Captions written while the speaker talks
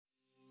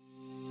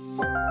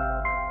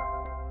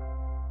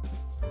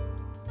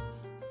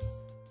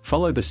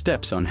Follow the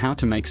steps on how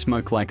to make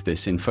smoke like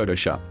this in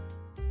Photoshop.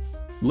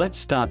 Let's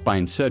start by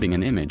inserting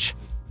an image.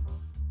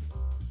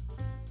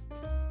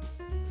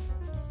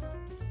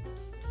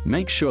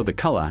 Make sure the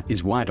color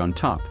is white on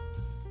top.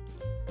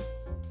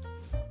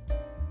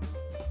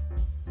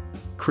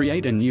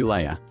 Create a new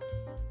layer.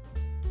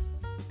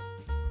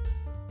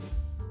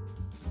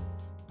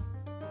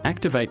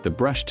 Activate the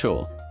brush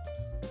tool.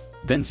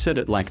 Then set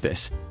it like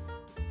this.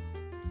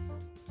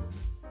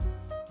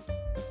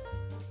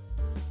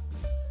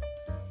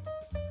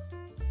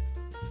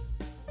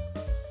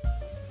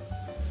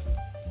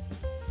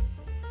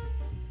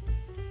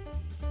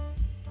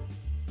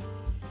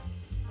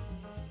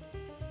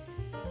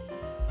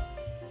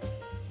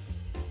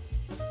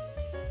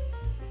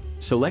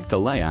 Select the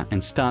layer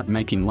and start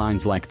making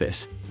lines like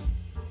this.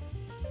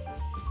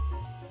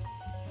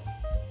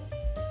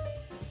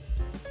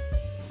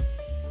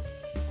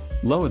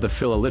 Lower the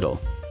fill a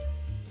little.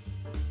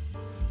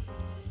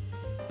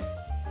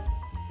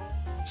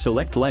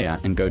 Select layer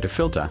and go to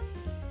filter.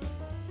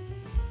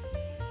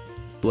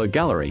 Blur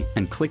gallery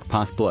and click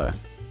path blur.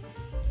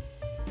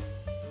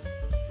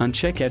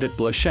 Uncheck edit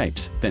blur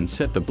shapes, then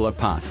set the blur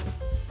path.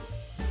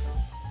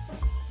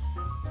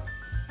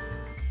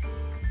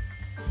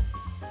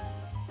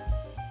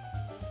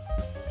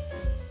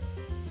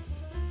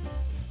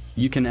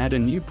 You can add a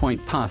new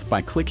point path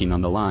by clicking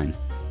on the line.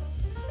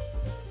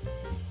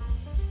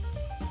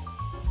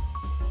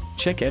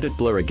 Check edit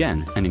blur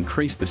again and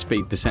increase the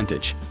speed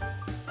percentage.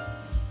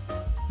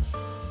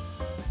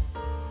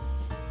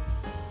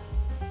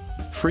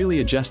 Freely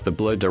adjust the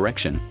blur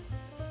direction.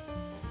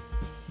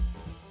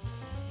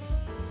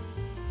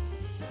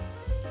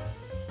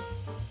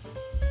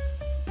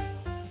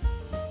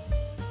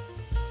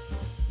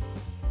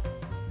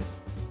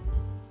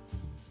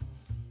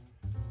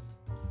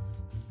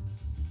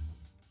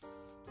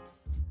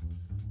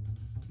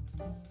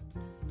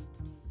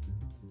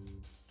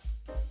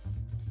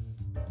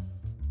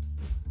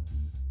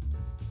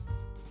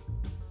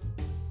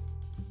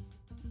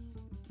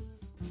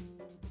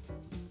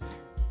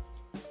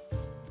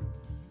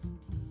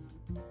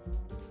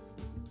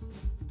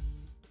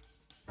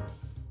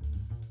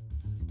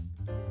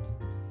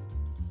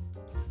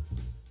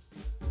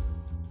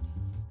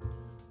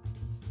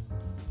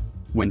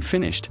 When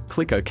finished,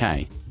 click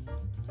OK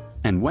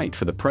and wait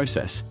for the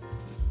process.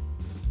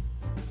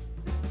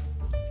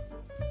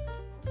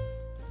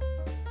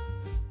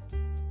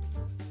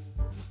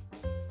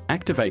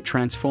 Activate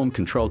Transform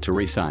Control to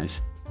resize.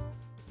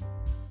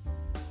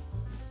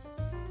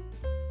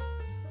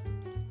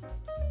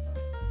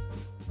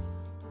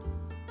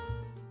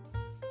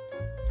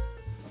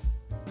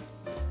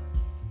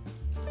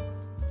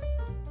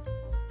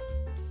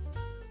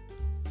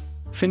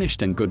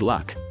 Finished and good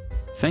luck.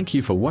 Thank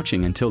you for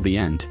watching until the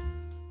end.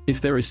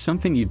 If there is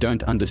something you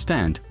don't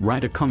understand,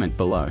 write a comment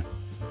below.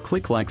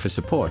 Click like for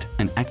support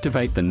and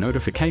activate the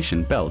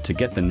notification bell to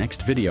get the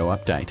next video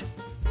update.